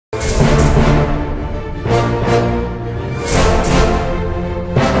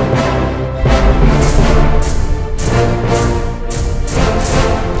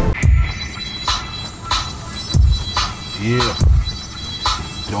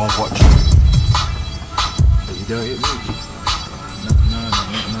don't watch you. But you don't hit me. No.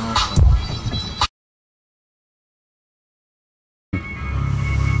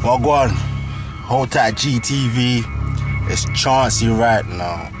 Well, go on. Hold tight, GTV. It's Chancy right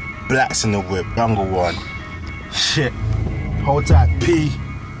now. Blacks in the whip, younger one. Shit. Hold tight, P.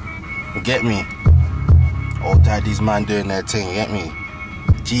 You get me? Hold tight, these man doing their thing, you get me?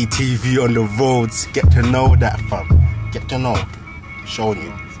 GTV on the roads. Get to know that, fam. Get to know. Showing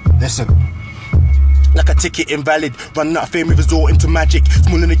you. Listen. Like a ticket invalid, running out of fame, we resort into magic.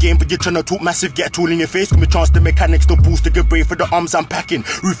 Small in the game, but you're trying to talk massive. Get a tool in your face, give me a chance to mechanics. No boost to get brave for the arms I'm packing.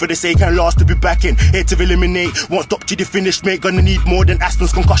 Root for the sake and last to be backing. Here to eliminate, won't stop till you finish, mate. Gonna need more than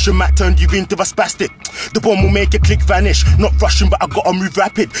Aspen's concussion, Matt turned you into a spastic. The bomb will make your click vanish. Not rushing, but I gotta move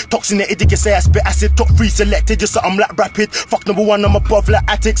rapid. Toxinated, they can say I spit acid. Top 3 selected, just so I'm like rapid. Fuck number 1, I'm above like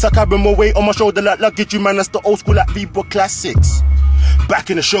attics. I carry more weight on my shoulder like luggage. You man, that's the old school like Reebok classics. Back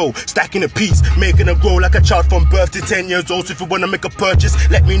in the show, stacking a piece, making them grow like a child from birth to 10 years old. So if you wanna make a purchase,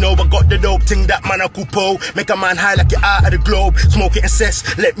 let me know. I got the dope thing that man I could pull. Make a man high like you're out of the globe. Smoke it and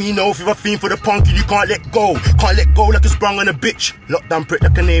cess, let me know. If you're a fiend for the punky, you can't let go. Can't let go like it's sprung on a bitch. Lockdown prick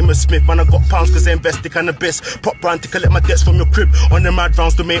like a name of Smith. Man, I got pounds cause I invest in the best. Pop brand to collect my debts from your crib. On the mad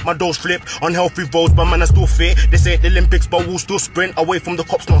rounds to make my doors flip. Unhealthy roads, but man I still fit. This ain't the Olympics, but we'll still sprint. Away from the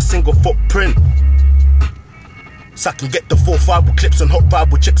cops, not a single footprint. So I can get the 4-5 with clips and hot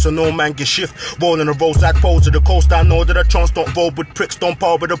vibe with chicks so no man get shift. Rolling the roadside poles to the coast. I know that a chance don't roll with pricks. Don't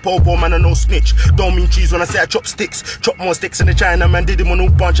power with a popo, man I no snitch. Don't mean cheese when I say I chop sticks. Chop more sticks in the China man did him on all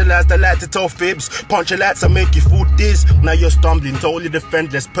bunch of lads that like to tell fibs. Punch your lads and make you fool this. Now you're stumbling, totally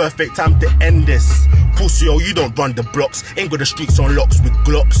defendless. Perfect time to end this. Pussy, oh, you don't run the blocks. Ain't got the streets on locks with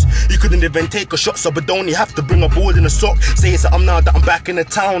glocks. You couldn't even take a shot, so but don't you have to bring a ball in a sock. Say something now that I'm back in the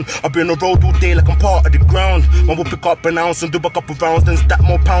town. I've been on the road all day like I'm part of the ground. Man will pick up an ounce and do a couple rounds, then stack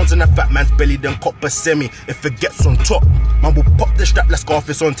more pounds in a fat man's belly, then cop a semi. If it gets on top, man will pop the strap like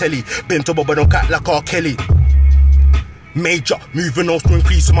Scarface on telly. Been to but don't cat like R. Kelly. Major, moving on to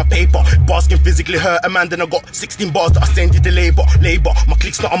increase on my paper. Bars can physically hurt a man, then I got 16 bars that I send you to labor. My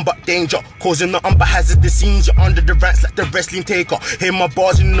click's nothing but danger, causing nothing but hazardous scenes. You're under the rats like the wrestling taker. Hear my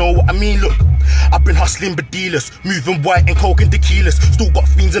bars, you know what I mean, look. I've been hustling but dealers, moving white and coke and tequilas. Still got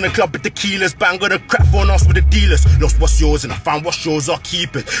fiends in the club with tequilas. Bang got a crap phone us with the dealers. Lost what's yours and I found what's yours, I'll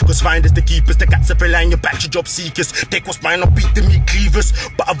keep it. Cause finders the keepers, the cats are relying your back to job seekers. Take what's mine, I'll beat the meat cleavers.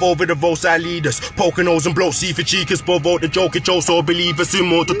 But I've over the roadside leaders. Poking holes and blow see for cheekers. Both the joke, it's also believers. In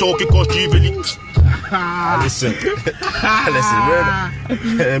more to talk, it cost you really. Listen. Listen,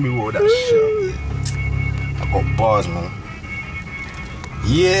 let me walk that shit. I got bars, man.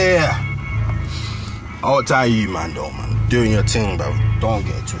 Yeah. I'll tell you, man, though, man. Doing your thing, bro. Don't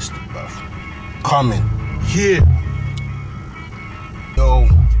get it twisted, bro. Coming. Yeah.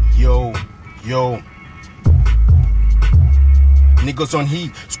 Yo. Niggas on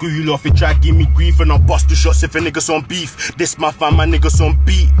heat, screw you off, it try give me grief and I'll bust the shots if a niggas on beef. This my fam, my niggas on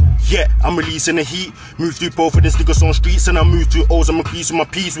beat. Yeah, I'm releasing the heat. Move through both of these niggas on streets and I move through O's, I'm increasing my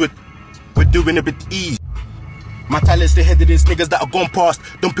peas with. We're doing it with ease. My talent's the head of these niggas that are gone past.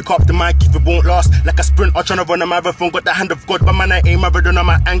 Don't pick up the mic if it won't last. Like a sprint or tryna run a marathon. Got the hand of God, but man I ain't marathon. I'm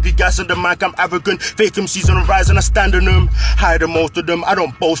an angry gas on the mic, I'm arrogant. Fake MCs on the rise and I stand on them. Higher than most of them, I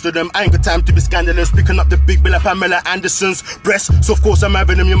don't boast of them. I ain't got time to be scandalous. Picking up the big bill like Pamela Anderson's breasts. So of course I'm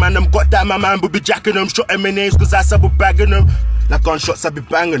having them, you man, them got that, my man will be jacking them. Shot them in names cause I said we're bagging them. Like gunshots, I be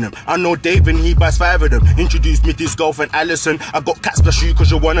banging them. I know Dave and he buys 5 of them. Introduced me to his girlfriend Allison. I got cats plus you cause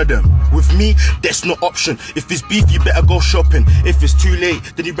you're one of them. With me, there's no option. If it's beef, you better go shopping. If it's too late,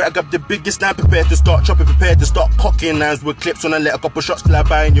 then you better grab the biggest knife. Prepare to start chopping, prepare to start cocking lines with clips on and let a couple shots till I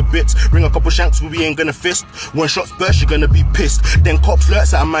buy in your bits. Ring a couple shanks, but we ain't gonna fist. One shot's burst, you're gonna be pissed. Then cops lurk,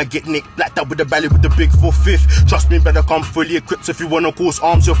 so I might get nicked. Like that with the belly with the big 4/5. Trust me, better come fully equipped. If you wanna cause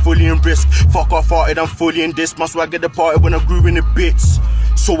arms, you're fully in risk. Fuck off hearted, I'm fully in this. My swag at the party when I grew in the bits.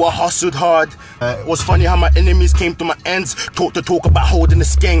 So I hustled hard. It was funny how my enemies came to my ends. Talk about holding the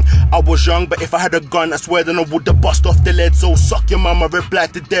skeng. I was young, but if I had a gun, I swear then I would've bust off the lead. So suck your mama,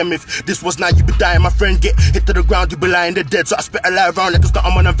 replied to them. If this was now, you be dying. My friend get hit to the ground, you be lying the dead. So I spit a lie around like it's that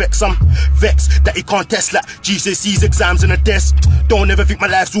I'm on a vex. I'm vexed that he can't test like GCSE's exams in a desk. Don't ever think my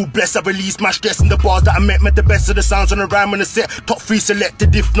life's all blessed. I release my stress in the bars that I met the best of the sounds on the rhyme on the set. Top 3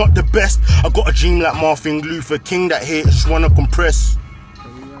 selected, if not the best. I got a dream like Martin Luther King that haters wanna compress.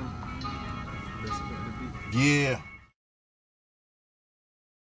 Yeah.